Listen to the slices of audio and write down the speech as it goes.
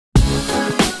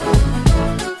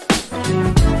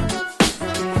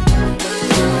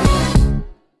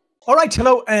right,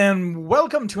 hello and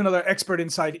welcome to another Expert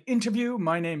Inside interview.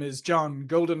 My name is John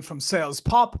Golden from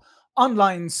SalesPOP,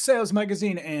 online sales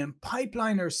magazine and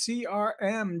Pipeliner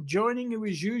CRM, joining you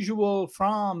as usual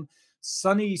from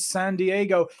sunny San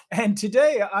Diego. And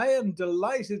today I am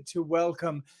delighted to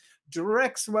welcome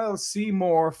Drexwell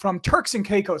Seymour from Turks and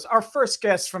Caicos, our first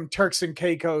guest from Turks and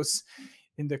Caicos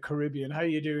in the Caribbean. How are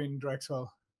you doing, Drexwell?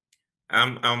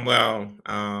 I'm well.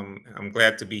 I'm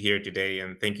glad to be here today,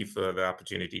 and thank you for the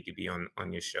opportunity to be on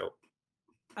your show.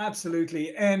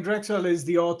 Absolutely. And Drexel is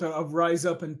the author of Rise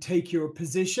Up and Take Your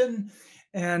Position.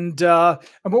 And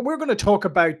what we're going to talk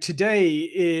about today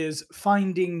is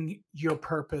finding your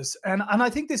purpose. And I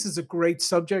think this is a great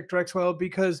subject, Drexel,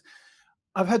 because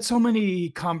I've had so many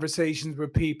conversations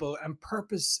with people, and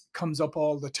purpose comes up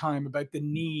all the time about the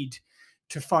need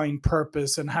to find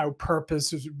purpose and how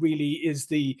purpose really is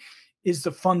the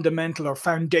fundamental or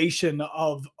foundation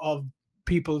of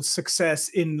people's success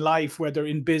in life, whether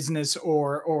in business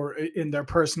or in their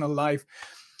personal life.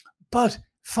 But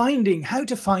finding how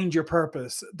to find your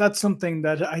purpose, that's something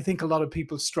that I think a lot of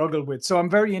people struggle with. So I'm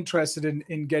very interested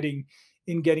in getting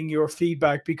your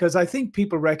feedback, because I think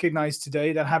people recognize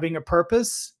today that having a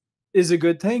purpose is a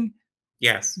good thing,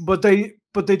 Yes. but they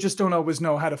just don't always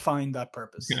know how to find that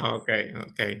purpose.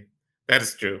 Okay. That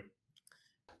is true.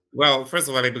 Well, first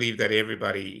of all, I believe that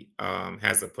everybody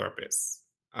has a purpose.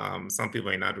 Some people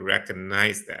may not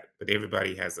recognize that, but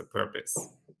everybody has a purpose,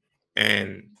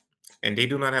 and and they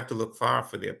do not have to look far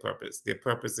for their purpose. Their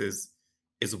purpose is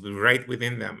right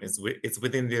within them. It's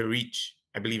within their reach.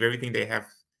 I believe everything they have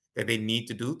that they need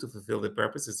to do to fulfill their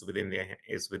purpose is within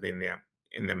them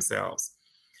in themselves.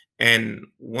 And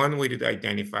one way to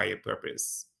identify a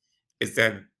purpose is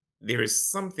that there is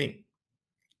something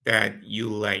that you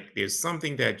like. There's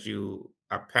something that you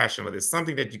are passionate about. There's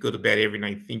something that you go to bed every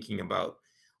night thinking about,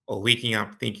 or waking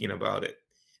up thinking about it.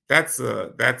 That's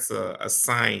a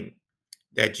sign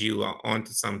that you are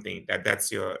onto something.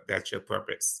 That's your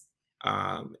purpose.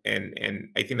 And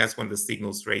I think that's one of the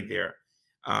signals right there.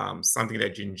 Something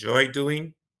that you enjoy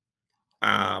doing,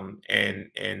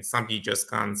 and something you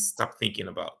just can't stop thinking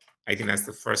about. I think that's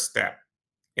the first step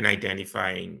in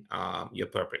identifying your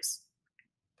purpose.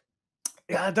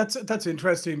 Yeah, that's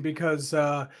interesting, because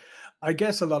I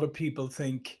guess a lot of people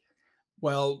think,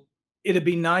 well, it'd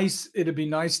be nice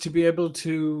to be able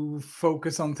to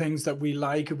focus on things that we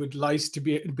like. It'd be nice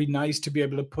to be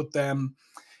able to put them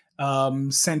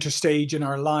center stage in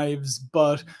our lives,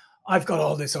 but I've got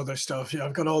all this other stuff.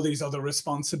 I've got all these other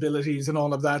responsibilities and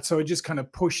all of that. So I just kind of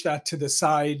push that to the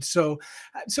side. So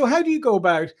how do you go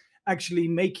about actually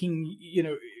making,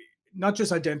 not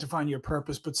just identifying your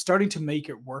purpose, but starting to make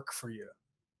it work for you?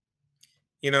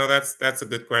 That's a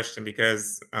good question,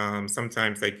 because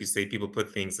sometimes, like you say, people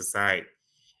put things aside,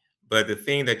 but the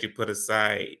thing that you put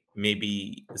aside may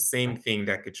be the same thing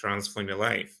that could transform your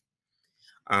life.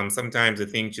 Sometimes the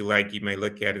things you like, you may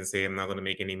look at and say, "I'm not going to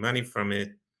make any money from it.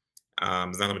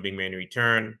 It's not going to bring me any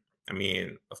return." I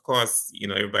mean, of course,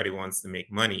 everybody wants to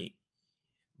make money,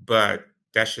 but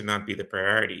that should not be the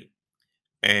priority.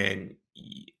 And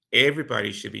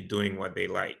everybody should be doing what they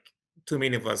like. Too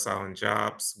many of us are on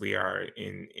jobs. We are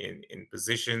in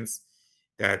positions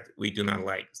that we do not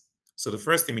like. So the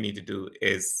first thing we need to do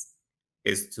is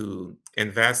to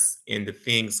invest in the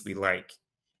things we like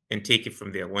and take it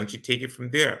from there. Once you take it from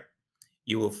there,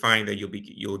 you will find that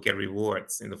you'll get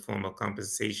rewards in the form of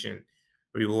compensation,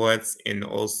 rewards in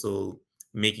also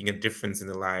making a difference in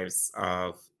the lives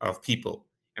of people.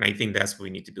 And I think that's what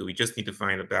we need to do. We just need to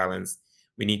find a balance.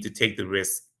 We need to take the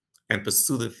risk and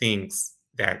pursue the things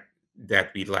that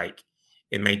we like.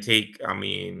 It might take,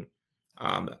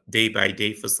 day by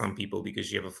day for some people,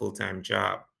 because you have a full-time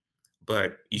job,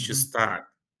 but you should Mhm. start,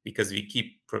 because if you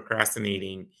keep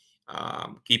procrastinating,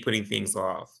 keep putting things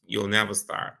off, you'll never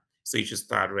start. So you should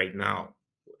start right now,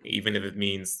 even if it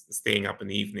means staying up in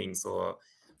the evenings, or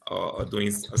doing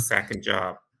a second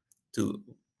job to,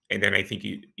 and then I think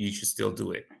you should still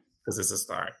do it, because it's a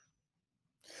start.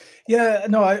 Yeah,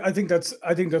 no, I think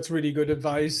that's really good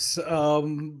advice,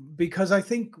 because I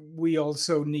think we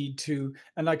also need to,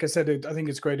 and like I said, I think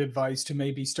it's great advice to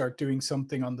maybe start doing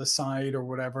something on the side or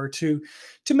whatever to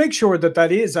make sure that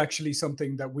that is actually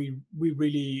something that we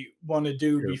really want to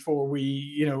do True, before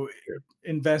we true.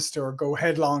 invest or go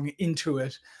headlong into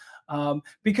it,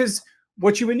 because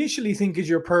what you initially think is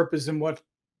your purpose and what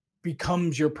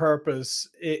becomes your purpose,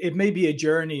 it may be a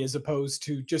journey as opposed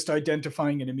to just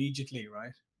identifying it immediately,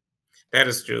 right? That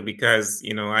is true, because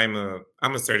I'm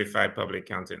a certified public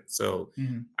accountant. So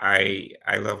Mhm.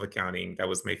 I love accounting. That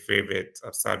was my favorite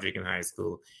subject in high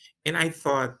school. And I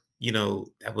thought,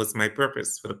 that was my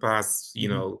purpose for the past,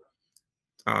 Mhm.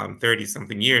 30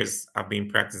 something years, I've been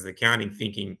practicing accounting,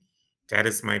 thinking that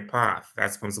is my path.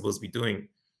 That's what I'm supposed to be doing.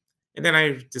 And then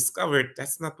I discovered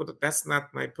that's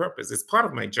not my purpose. It's part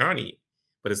of my journey,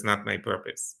 but it's not my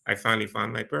purpose. I finally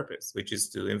found my purpose, which is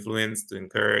to influence, to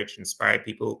encourage, inspire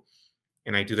people.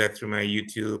 And I do that through my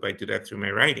YouTube. I do that through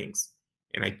my writings.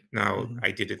 And Mhm.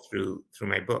 I did it through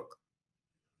my book.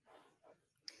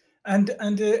 And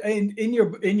in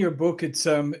your book, it's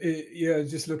yeah,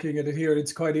 just looking at it here,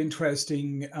 it's quite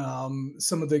interesting.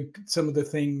 Some of the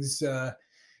things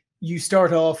you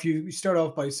start off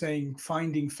by saying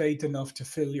finding faith enough to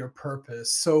fill your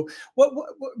purpose. So what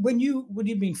do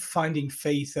you mean finding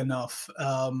faith enough?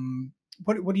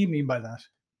 What do you mean by that?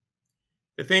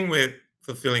 The thing with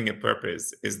fulfilling a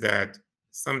purpose is that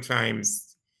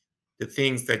sometimes the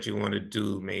things that you want to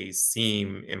do may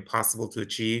seem impossible to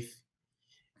achieve.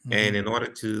 And Hmm. in order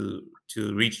to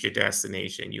reach your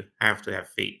destination, you have to have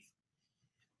faith,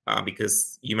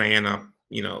 because you may end up,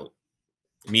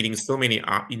 meeting so many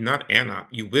not end up,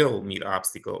 you will meet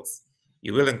obstacles.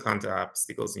 You will encounter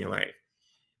obstacles in your life,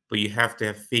 but you have to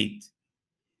have faith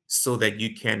so that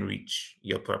you can reach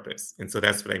your purpose. And so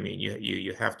that's what I mean.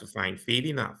 You have to find faith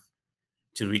enough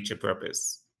to reach your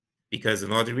purpose, because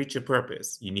in order to reach your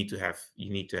purpose, you need to have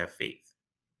faith.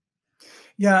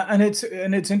 Yeah, and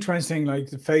it's interesting,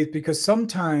 like the faith, because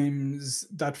sometimes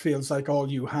that feels like all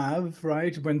you have,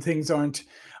 right? When things aren't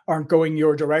going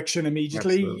your direction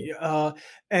Absolutely. immediately,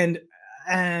 and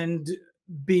and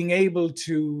being able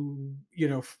to,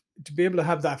 to be able to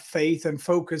have that faith and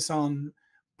focus on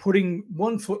putting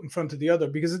one foot in front of the other,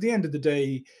 because at the end of the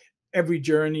day, every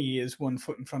journey is one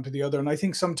foot in front of the other. And I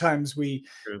think sometimes we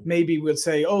True. maybe we'll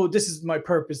say, oh, this is my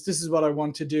purpose, this is what I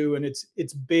want to do, and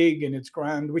it's big and it's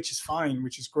grand, which is fine,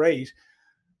 which is great,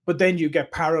 but then you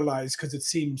get paralyzed because it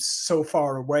seems so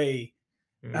far away,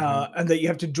 Hmm. and that you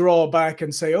have to draw back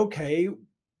and say, okay,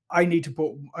 I need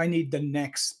the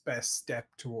next best step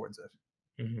towards it.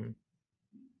 Hmm.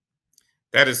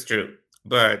 That is true.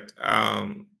 But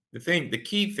the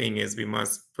key thing is we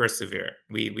must persevere.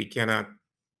 We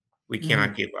Hmm.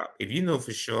 cannot give up. If you know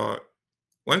for sure,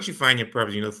 once you find your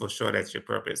purpose, you know for sure that's your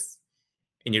purpose,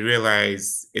 and you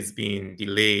realize it's being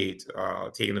delayed,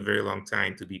 taking a very long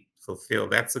time to be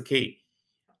fulfilled. That's okay.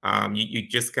 You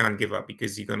just can't give up,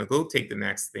 because you're gonna go take the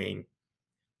next thing,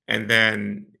 and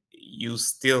then you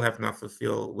still have not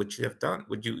fulfilled what you have done,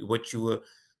 what you were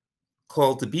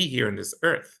called to be here on this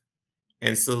earth.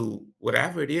 And so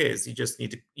whatever it is, you just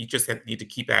need to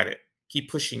keep at it, keep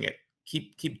pushing it,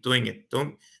 keep doing it.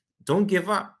 Don't give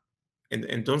up,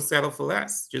 and don't settle for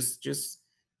less.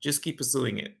 Just keep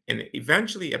pursuing it, and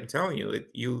eventually, I'm telling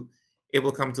you, it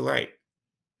will come to light.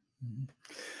 Mhm.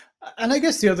 And I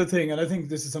guess the other thing, and I think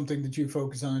this is something that you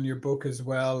focus on in your book as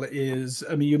well, is,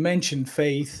 I mean, you mentioned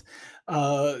faith.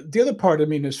 The other part, I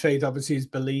mean, is faith, obviously, is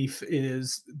belief,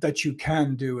 is that you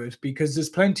can do it, because there's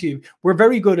plenty of, we're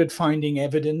very good at finding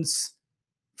evidence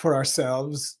for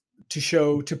ourselves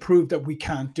to prove that we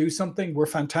can't do something. We're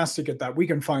fantastic at that. We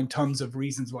can find tons of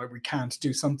reasons why we can't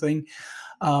do something.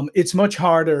 It's much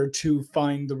harder to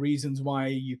find the reasons why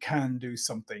you can do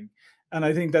something, and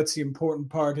I think that's the important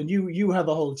part. And you have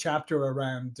a whole chapter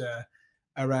around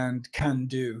can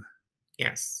do.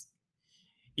 Yes,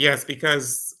 yes,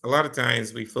 because a lot of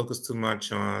times we focus too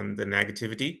much on the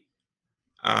negativity,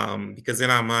 because in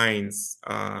our minds,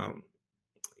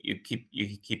 you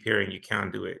keep hearing you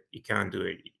can't do it,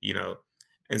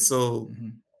 and so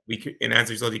Mhm. and as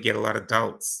a result, you get a lot of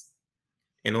doubts.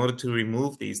 In order to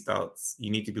remove these doubts,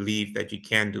 you need to believe that you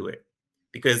can do it.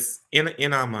 Because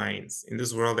in our minds, in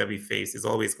this world that we face, is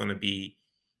always going to be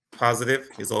positive,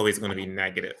 is always going to be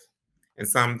negative. And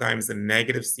sometimes the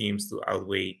negative seems to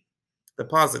outweigh the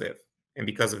positive. And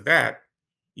because of that,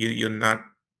 you're not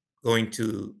going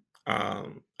to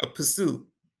pursue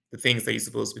the things that you're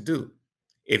supposed to do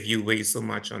if you weigh so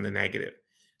much on the negative.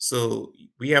 So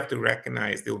we have to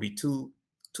recognize there will be two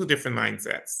different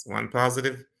mindsets, one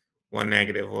positive, one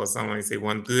negative, or someone say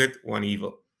one good, one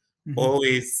evil. Mhm.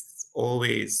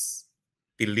 Always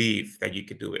believe that you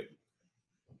could do it.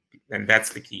 And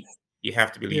that's the key. You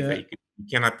have to believe that Yeah, you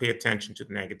cannot pay attention to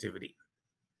the negativity.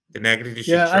 The negativity should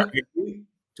yeah, drive you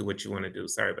to what you want to do.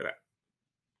 Sorry about that.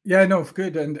 yeah. No,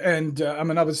 good. And I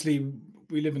mean, obviously,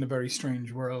 we live in a very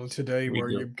strange world today, We where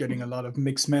do. you're getting a lot of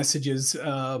mixed messages,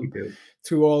 We do.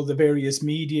 through all the various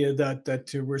media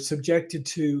that we're subjected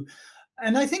to.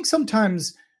 And I think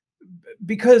sometimes,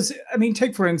 because I mean,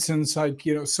 take for instance, like,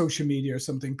 social media or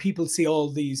something, people see all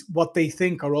these, what they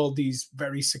think are all these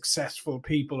very successful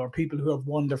people, or people who have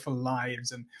wonderful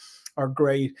lives and are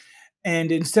great,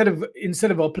 and instead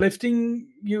of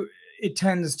uplifting you, it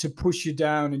tends to push you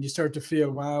down, and you start to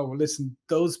feel, wow, well, listen,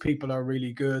 those people are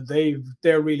really good.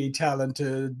 They're really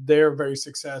talented. They're very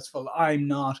successful. I'm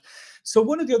not. So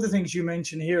one of the other things you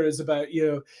mentioned here is about,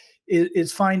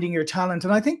 is finding your talent.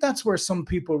 And I think that's where some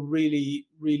people really,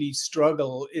 really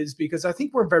struggle, is because I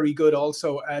think we're very good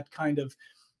also at kind of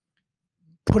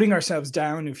putting ourselves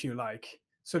down, if you like,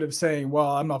 sort of saying,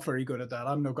 well, I'm not very good at that.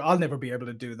 I'll never be able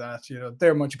to do that.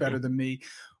 They're much better Mhm. than me.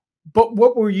 But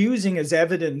what we're using as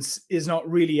evidence is not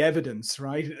really evidence,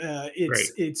 right? Right,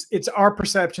 It's our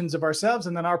perceptions of ourselves,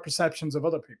 and then our perceptions of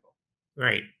other people.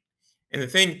 right. And the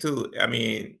thing too, I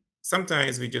mean,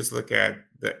 sometimes we just look at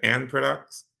the end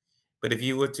products, but if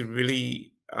you were to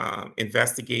really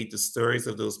investigate the stories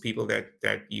of those people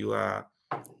that you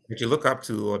look up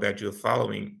to or that you're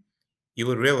following, you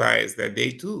would realize that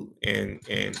they too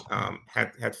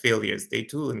had failures. They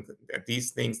too, and that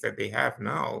these things that they have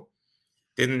now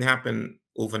didn't happen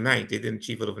overnight. They didn't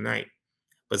achieve it overnight.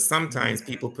 But Mhm. sometimes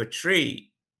people portray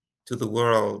to the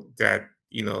world that,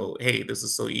 hey, this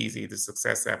is so easy, the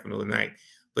success happened overnight.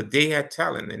 But they had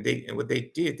talent, and what they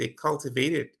did, they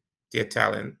cultivated their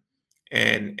talent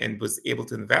and was able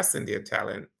to invest in their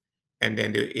talent, and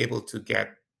then they're able to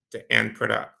get the end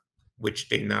product, which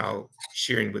they now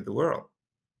sharing with the world.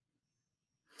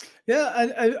 Yeah,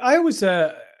 I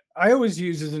always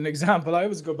use as an example. I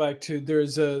always go back to,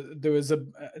 there's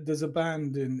a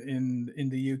band in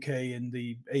the UK in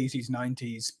the 80s,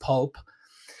 90s, Pulp,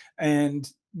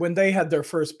 and when they had their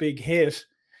first big hit,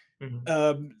 Mhm.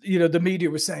 the media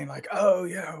was saying like, "Oh,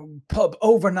 yeah, pub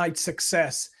overnight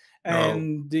success," Oh,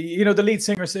 and the lead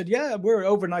singer said, "Yeah, we're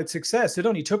overnight success. It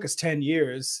only took us 10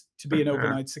 years to be an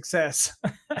overnight success."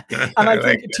 And I I think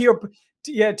like that.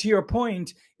 to your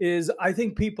point is, I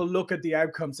think people look at the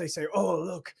outcomes. They say, "Oh,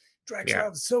 look, Yeah,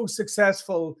 Drexwell's so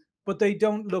successful," but they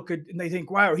don't look at, and they think,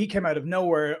 "Wow, he came out of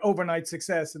nowhere, overnight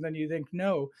success." And then you think,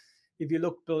 no, if you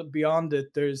look beyond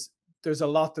it, there's a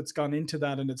lot that's gone into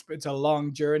that, and it's a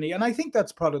long journey. And I think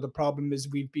that's part of the problem, is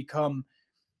we've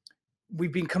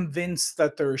been convinced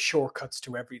that there are shortcuts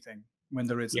to everything when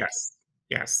there isn't. yes,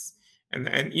 yes. And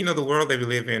the world that we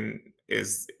live in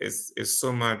is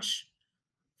so much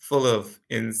full of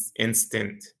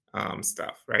instant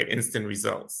stuff, right? Instant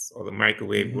results, or the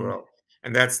microwave Hmm. world,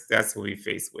 and that's what we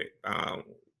face with.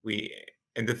 We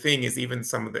and the thing is, even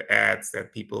some of the ads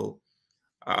that people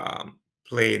um,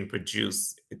 play and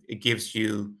produce, it gives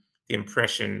you the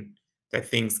impression that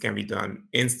things can be done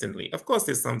instantly. Of course,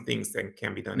 there's some things that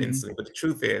can be done Hmm. instantly, but the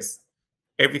truth is,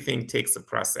 everything takes a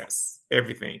process.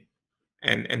 Everything,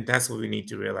 and that's what we need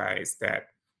to realize, that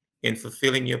in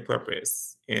fulfilling your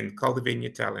purpose, in cultivating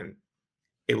your talent,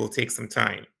 it will take some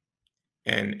time.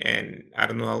 And I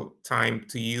don't know, time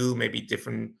to you may be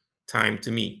different time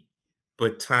to me,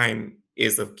 but time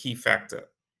is a key factor,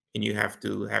 and you have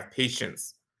to have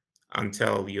patience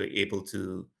until you're able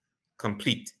to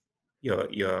complete your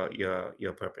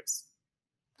purpose.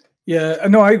 Yeah,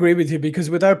 no, I agree with you, because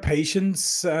without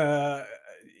patience,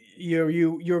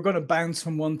 you're going to bounce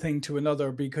from one thing to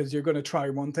another, because you're going to try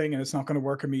one thing and it's not going to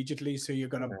work immediately, so you're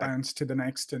going to Right. bounce to the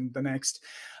next and the next.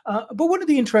 But one of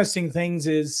the interesting things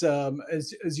is,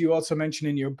 as you also mentioned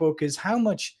in your book, is how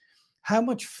much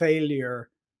failure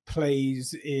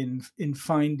plays in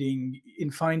finding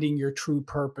your true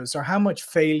purpose, or how much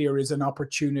failure is an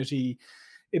opportunity.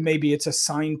 Maybe it's a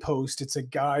signpost, it's a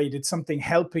guide, it's something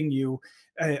helping you.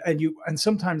 And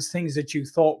sometimes things that you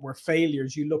thought were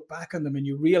failures, you look back on them and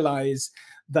you realize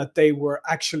that they were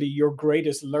actually your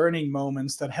greatest learning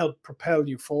moments that helped propel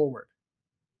you forward.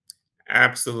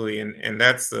 Absolutely, and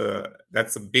that's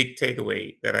a big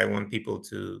takeaway that I want people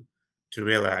to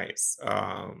realize.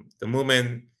 The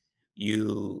moment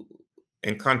you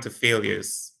encounter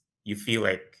failures, you feel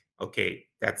like, okay,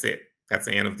 that's it. That's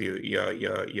the end of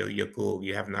your goal.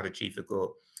 You have not achieved the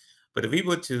goal. But if we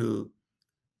were to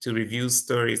review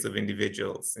stories of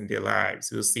individuals in their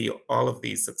lives, we'll see all of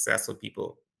these successful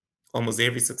people, almost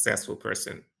every successful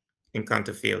person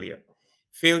encounter failure.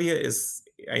 Failure is,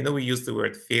 I know we use the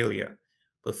word failure,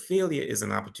 but failure is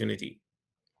an opportunity.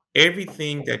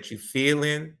 Everything that you fail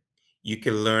in, you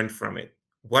can learn from it.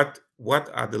 What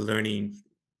are the learning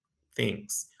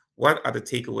things? What are the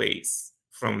takeaways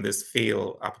from this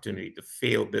fail opportunity, the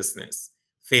fail business,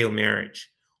 fail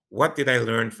marriage? What did I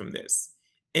learn from this?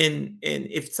 And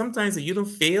if sometimes you don't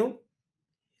fail,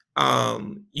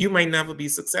 you might never be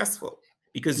successful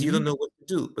because you don't Mhm. know what to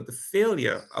do. But the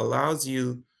failure allows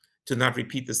you to not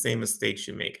repeat the same mistakes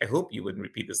you make. I hope you wouldn't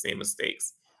repeat the same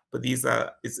mistakes. But these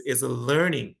are is a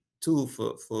learning tool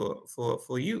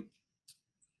for you.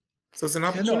 So it's an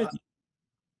Yeah, no, opportunity.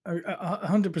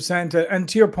 100%. And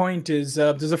to your point is,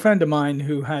 there's a friend of mine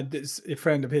who had this, a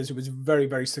friend of his who was a very,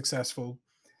 very successful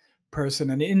person.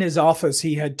 And in his office,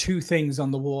 he had two things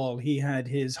on the wall. He had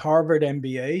his Harvard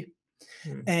MBA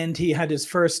Mm, and he had his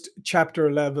first Chapter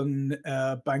 11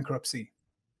 bankruptcy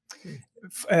mm,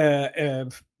 uh, uh,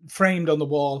 framed on the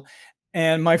wall.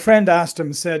 And my friend asked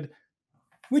him, said,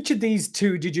 which of these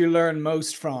two did you learn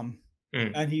most from?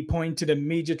 mm. And he pointed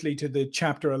immediately to the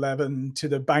Chapter 11, to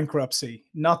the bankruptcy,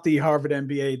 not the Harvard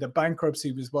MBA. The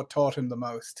bankruptcy was what taught him the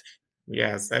most.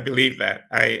 Yes, I believe that.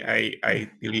 I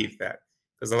believe that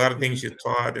because a lot of Yeah. things you're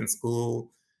taught in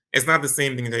school, it's not the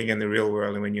same thing that you get in the real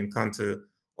world. And when you encounter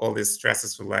all these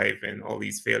stresses for life and all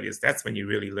these failures, that's when you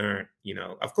really learn.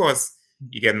 Of course,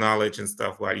 you get knowledge and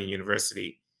stuff while you're in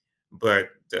university, but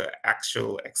the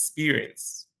actual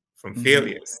experience from Mhm.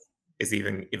 failures is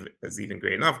even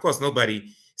greater. Now, of course,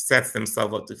 nobody sets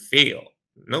themselves up to fail.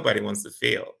 Nobody wants to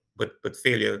fail, but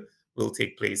failure will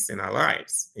take place in our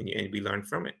lives, and we learn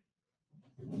from it.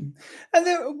 And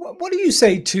then, what do you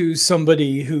say to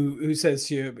somebody who says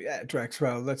to you, "Yeah,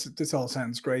 Drexwell, this all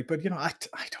sounds great, but I don't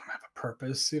have a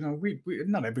purpose. We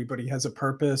not everybody has a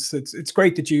purpose. It's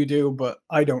great that you do, but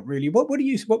I don't really." What would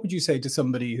you say to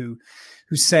somebody who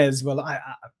says, "Well,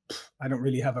 I don't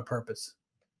really have a purpose."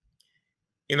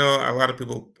 A lot of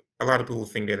people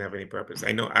think they don't have any purpose.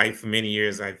 I know for many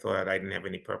years I thought I didn't have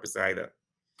any purpose either.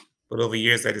 But over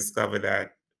years I discovered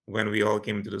that when we all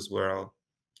came into this world,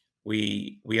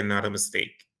 we are not a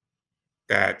mistake.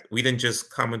 That we didn't just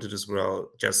come into this world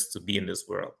just to be in this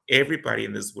world. Everybody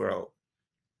in this world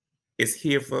is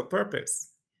here for a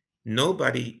purpose.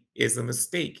 Nobody is a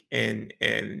mistake. And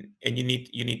you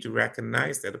need to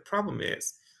recognize that. The problem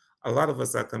is a lot of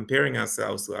us are comparing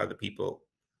ourselves to other people.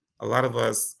 A lot of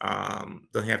us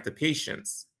don't have the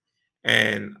patience,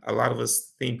 and a lot of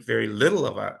us think very little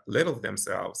of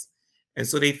themselves, and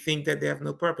so they think that they have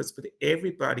no purpose. But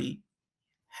everybody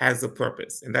has a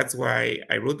purpose, and that's why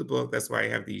I wrote the book. That's why I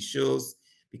have these shows,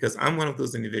 because I'm one of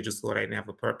those individuals who I didn't have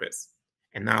a purpose,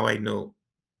 and now I know.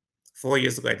 4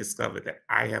 years ago, I discovered that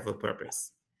I have a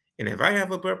purpose, and if I have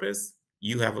a purpose,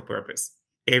 you have a purpose.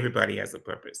 Everybody has a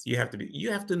purpose. You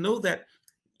have to know that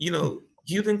you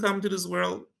didn't come to this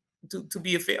world to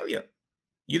be a failure.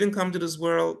 You didn't come to this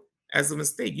world as a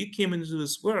mistake. You came into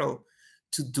this world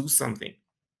to do something.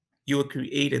 You were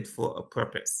created for a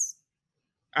purpose.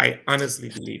 I honestly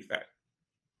believe that.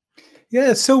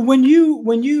 Yeah. So when you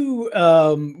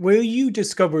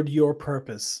discovered your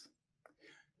purpose,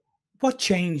 what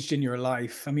changed in your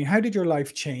life? I mean, how did your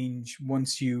life change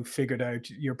once you figured out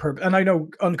your purpose? And I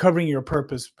know uncovering your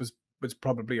purpose was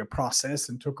probably a process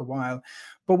and took a while,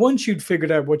 but once you'd figured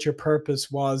out what your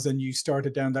purpose was and you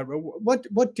started down that road,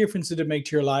 what difference did it make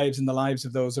to your lives and the lives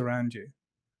of those around you?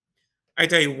 I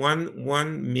tell you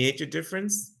one major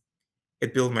difference.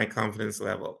 It built my confidence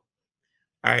level.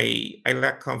 I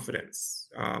lacked confidence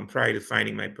prior to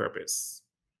finding my purpose.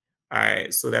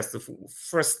 So that's the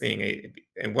first thing.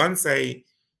 And once I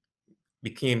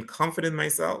became confident in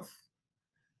myself,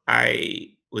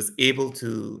 I was able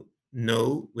to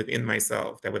know within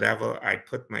myself that whatever I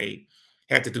put my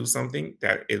had to do something,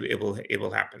 that it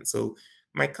will happen. So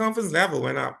my confidence level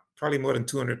went up probably more than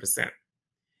 200%.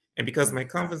 And because my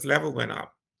confidence level went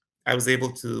up, I was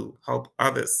able to help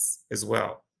others as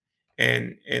well.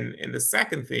 And the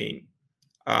second thing,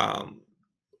 um,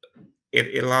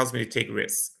 it allows me to take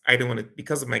risks. I don't want to,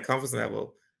 because of my confidence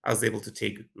level, I was able to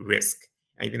take risk.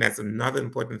 I think that's another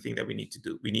important thing that we need to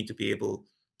do. We need to be able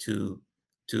to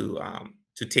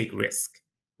to take risk.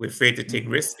 We're afraid to take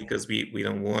Mhm. risks because we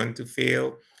don't want to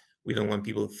fail. We don't want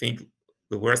people to think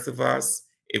the worst of us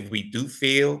if we do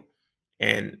fail.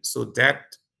 And so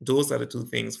those are the two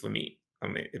things for me.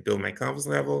 It built my confidence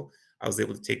level. I was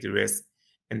able to take the risk,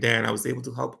 and then I was able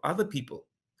to help other people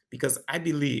because I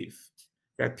believe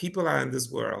that people are in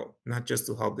this world not just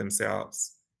to help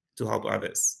themselves, to help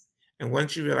others. And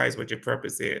once you realize what your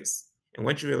purpose is, and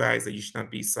once you realize that you should not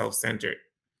be self-centered,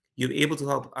 you're able to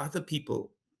help other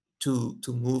people to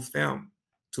move them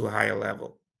to a higher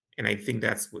level. And I think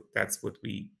that's what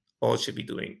we all should be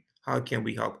doing. How can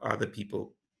we help other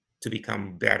people to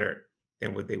become better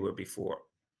than what they were before?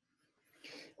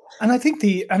 And I think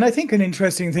an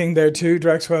interesting thing there too,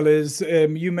 Drexwell, is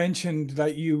you mentioned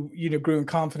that you grew in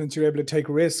confidence, you're able to take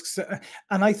risks,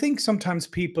 and I think sometimes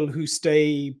people who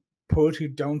stay put, who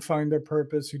don't find their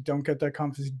purpose, who don't get that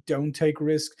confidence, don't take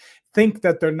risks, think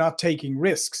that they're not taking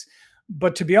risks.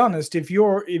 But to be honest, if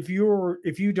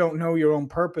you don't know your own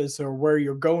purpose or where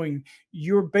you're going,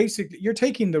 you're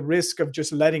taking the risk of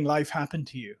just letting life happen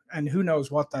to you, and who knows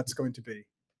what that's going to be.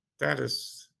 That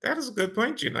is a good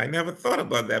point, Gina. I never thought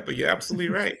about that, but you're absolutely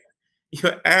right.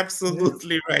 You're Yeah.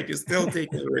 absolutely right. You're still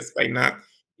taking a risk by not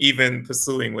even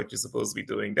pursuing what you're supposed to be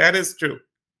doing. That is true.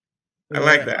 I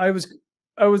like Yeah, that. I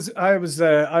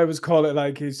was call it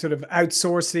like a sort of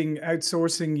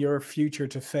outsourcing your future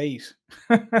to fate,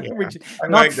 Yeah, which I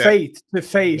not like that. faith to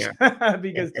fate, Yeah, yeah,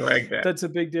 because I like that. that's a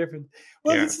big difference.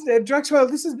 Well, Yeah, listen, Drexwell,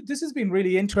 this has been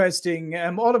really interesting.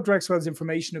 All of Drexwell's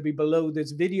information will be below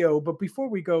this video. But before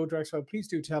we go, Drexwell, please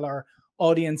do tell our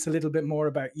audience a little bit more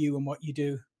about you and what you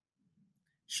do.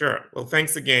 sure. Well,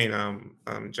 thanks again,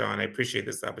 John. I appreciate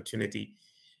this opportunity.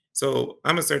 So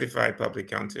I'm a certified public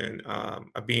accountant.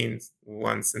 I've been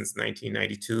one since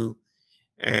 1992,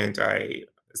 and I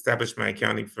established my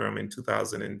accounting firm in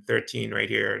 2013 right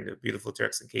here in the beautiful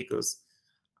Turks and Caicos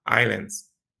Islands.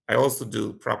 I also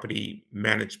do property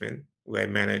management, where I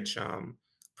manage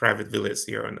private villas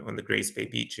here on the Grace Bay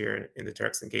Beach here in the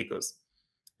Turks and Caicos.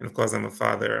 And of course, I'm a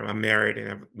father. I'm married,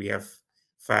 and we have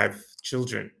 5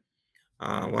 children,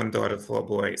 one daughter, 4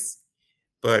 boys.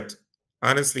 But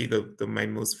honestly, the my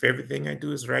most favorite thing I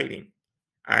do is writing.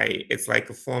 It's like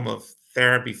a form of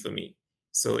therapy for me.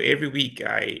 So every week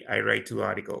I write 2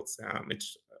 articles.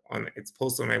 It's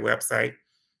posted on my website,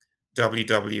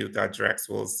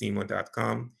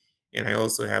 www.drexwellseymour.com. And I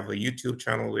also have a YouTube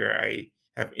channel where I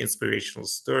have inspirational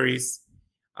stories.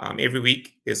 Every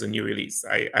week there's a new release.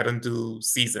 I don't do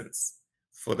seasons.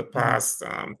 For the Mhm. past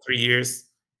 3 years,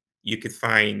 you could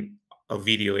find a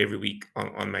video every week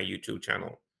on my YouTube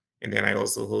channel. And then I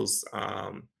also host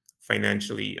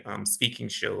financially speaking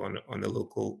show on the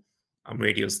local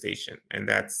radio station. And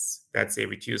that's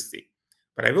every Tuesday.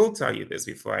 But I will tell you this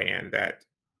before I end, that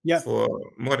Yeah.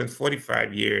 for more than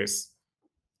 45 years,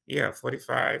 yeah,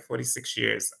 45, 46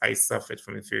 years, I suffered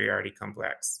from inferiority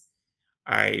complex.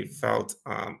 I felt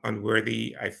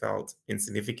unworthy. I felt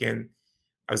insignificant.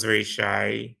 I was very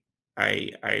shy.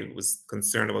 I was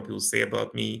concerned about what people say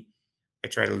about me. I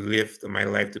try to live my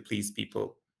life to please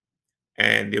people.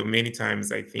 And there were many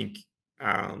times I think,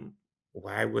 um,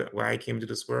 why I came to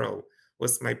this world?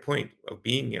 What's my point of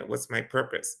being here? What's my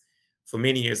purpose? For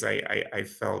many years, I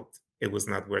felt it was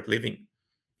not worth living.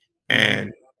 Hmm.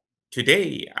 And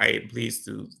today, I am pleased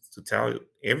to tell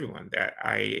everyone that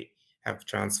I have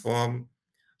transformed.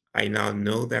 I now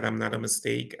know that I'm not a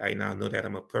mistake. I now know that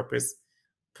I'm a purpose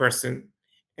person.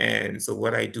 And so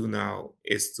what I do now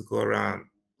is to go around,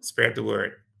 spread the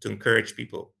word, to encourage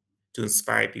people, to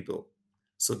inspire people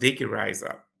so they can rise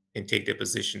up and take their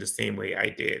position the same way I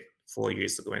did 4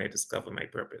 years ago when I discovered my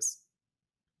purpose.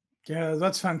 Yeah,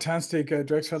 that's fantastic,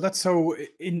 Drexel. That's so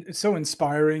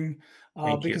inspiring,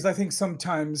 Thank you. because I think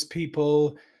sometimes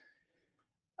people,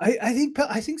 I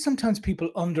think sometimes people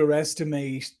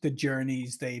underestimate the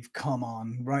journeys they've come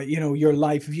on, right? You know, your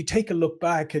life. If you take a look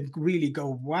back and really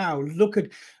go, "Wow, look at,"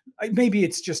 maybe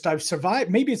it's just I've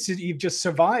survived. Maybe it's you've just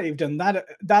survived, and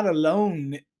that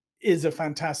alone is a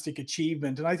fantastic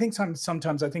achievement. And I think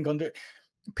sometimes I think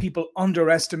people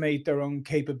underestimate their own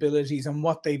capabilities and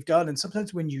what they've done. And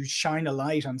sometimes when you shine a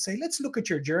light on, say, let's look at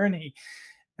your journey,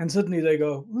 and suddenly they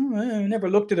go, I never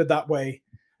looked at it that way.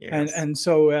 Yes.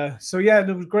 So yeah,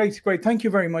 it was great. Thank you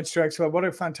very much, Drexwell. What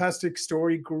a fantastic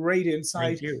story, great Thank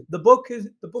insight. you. The book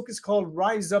is called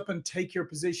Rise Up and Take Your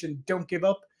Position. Don't give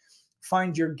up.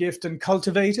 Find your gift and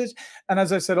cultivate it. And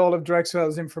as I said, all of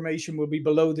Drexwell's information will be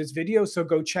below this video. So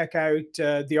go check out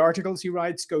the articles he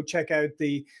writes. Go check out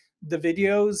the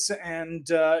videos, and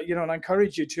and I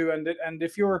encourage you to. And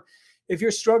if you're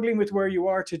struggling with where you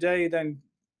are today, then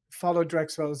follow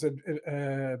Drexwell's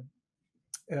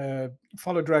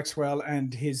follow Drexwell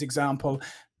and his example,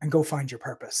 and go find your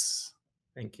purpose.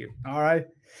 Thank you. All right.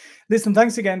 Listen,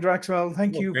 thanks again, Drexwell.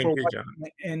 Thank Well, you thank for you, John.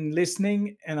 watching and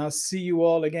listening, and I'll see you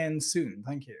all again soon.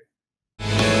 Thank you.